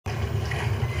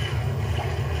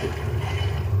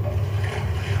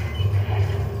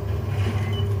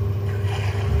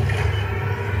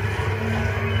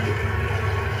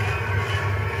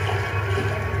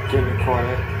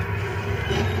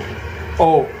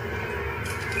Oh,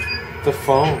 the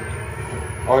phone,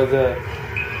 or the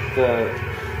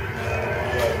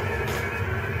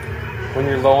when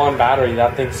you're low on battery,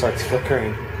 that thing starts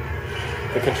flickering.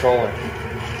 The controller.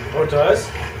 Oh, it does?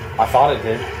 I thought it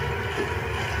did.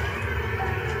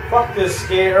 Fuck this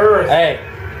gay earth. Hey,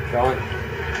 going.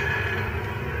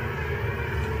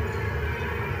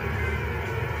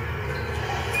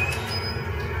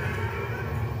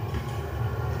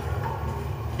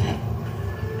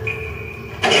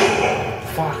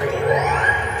 Fuck.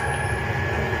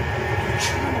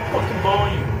 Turn the fucking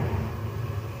volume.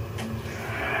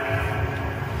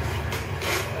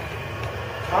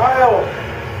 Kyle!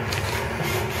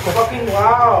 Fucking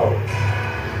loud.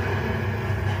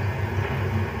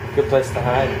 Good place to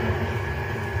hide.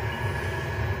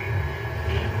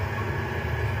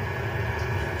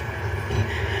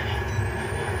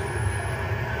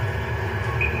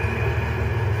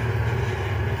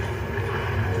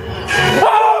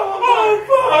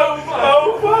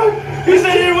 Oh fuck! He's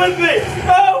in here with me!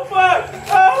 Oh fuck!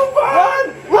 Oh fuck! Run!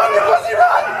 Run, you pussy,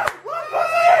 run! Run,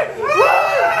 pussy!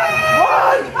 Run!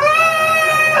 Run! Run!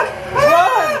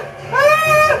 Run!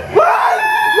 Run!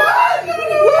 Run!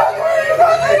 Where are you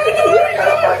running? You're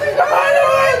gonna fucking die!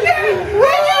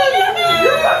 Run!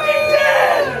 You're fucking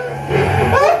dead!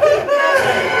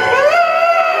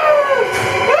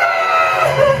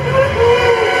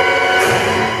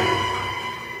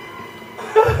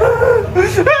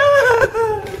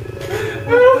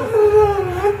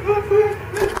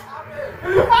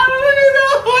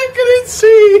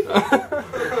 See?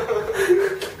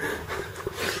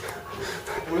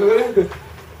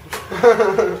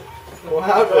 What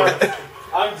happened?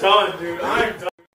 I'm done, dude. I'm done.